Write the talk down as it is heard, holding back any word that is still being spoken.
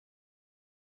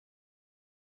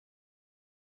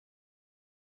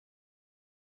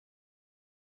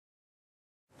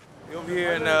We're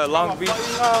here in Long Beach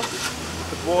with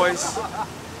the boys,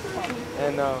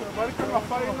 and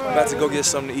about to go get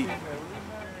something to eat.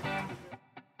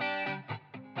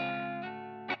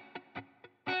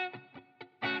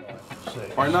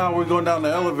 Right now we're going down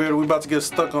the elevator. We're about to get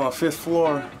stuck on the 5th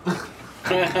floor.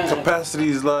 Capacity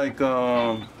is like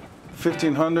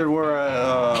 1,500. We're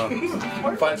at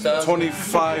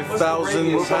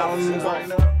 25,000 pounds right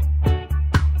now.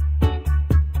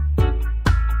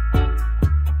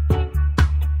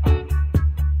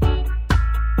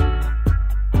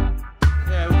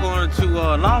 Yeah, we're going to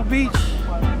Long Beach.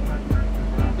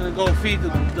 Gonna go feed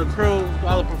the crew,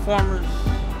 all the performers,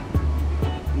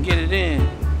 and get it in.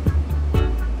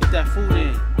 Get that food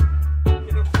in.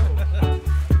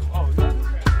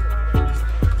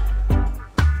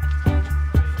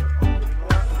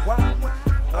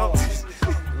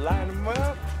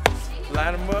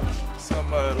 Line them up.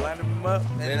 Some line them up.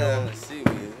 They don't want to see me.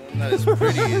 I'm not as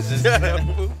pretty as this guy.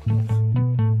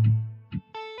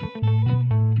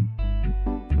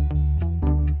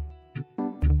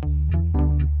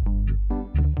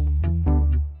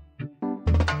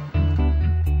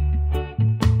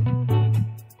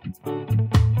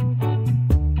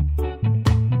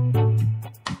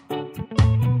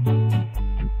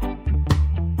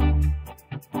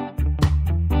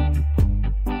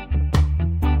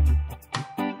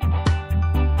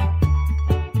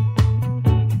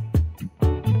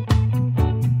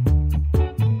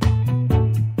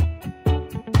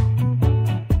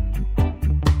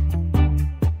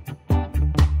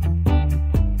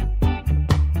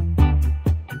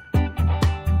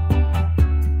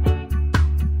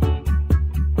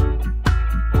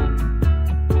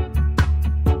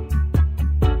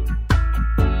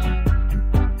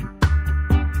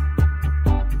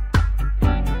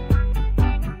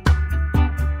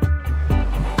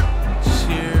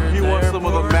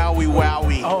 Maui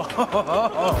Wowie.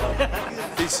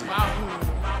 Decent.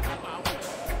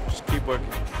 Just keep working.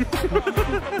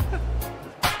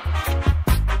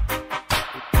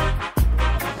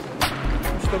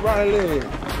 Mr. Riley.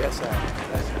 That's how.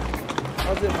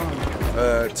 How's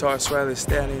it, Taurus Riley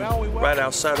standing right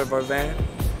outside of our van.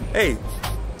 Hey,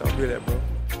 don't do that, bro.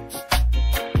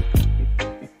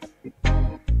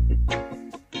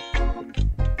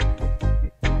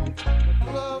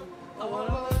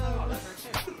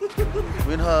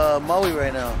 We're in Maui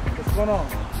right now. What's going on?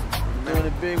 I'm doing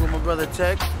it big with my brother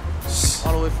Teki.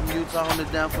 All the way from Utah, holding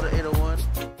it down for the 801.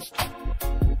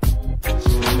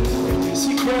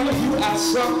 See, girl, you are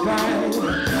so fine.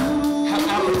 How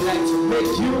I would like to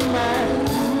make you mine.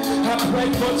 I pray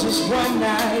for just one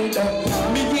night.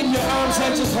 Me in your arms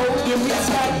and just holding me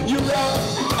tight. You know,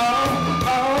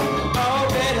 all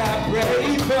that I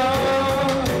pray for.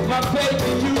 My baby,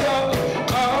 you know,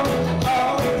 all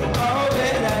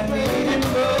that I need and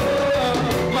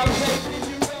more. My baby,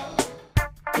 you know.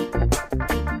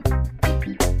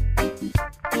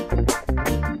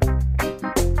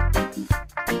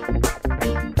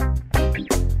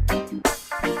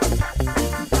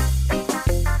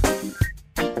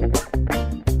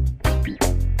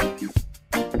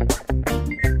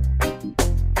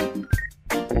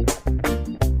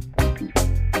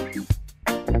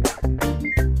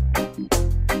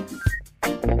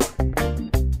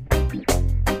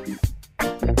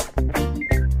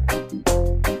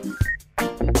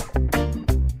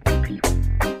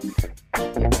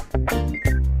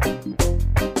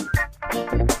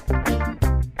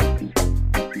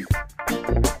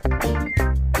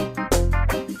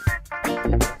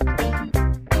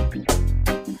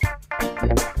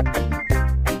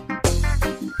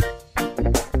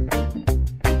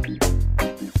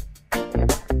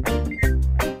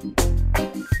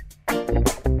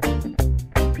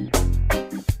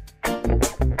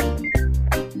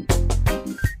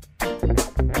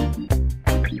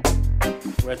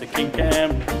 We're at the King Cam,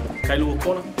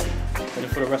 Kona, ready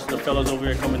for the rest of the fellas over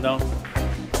here coming down.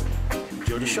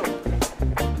 Enjoy the show.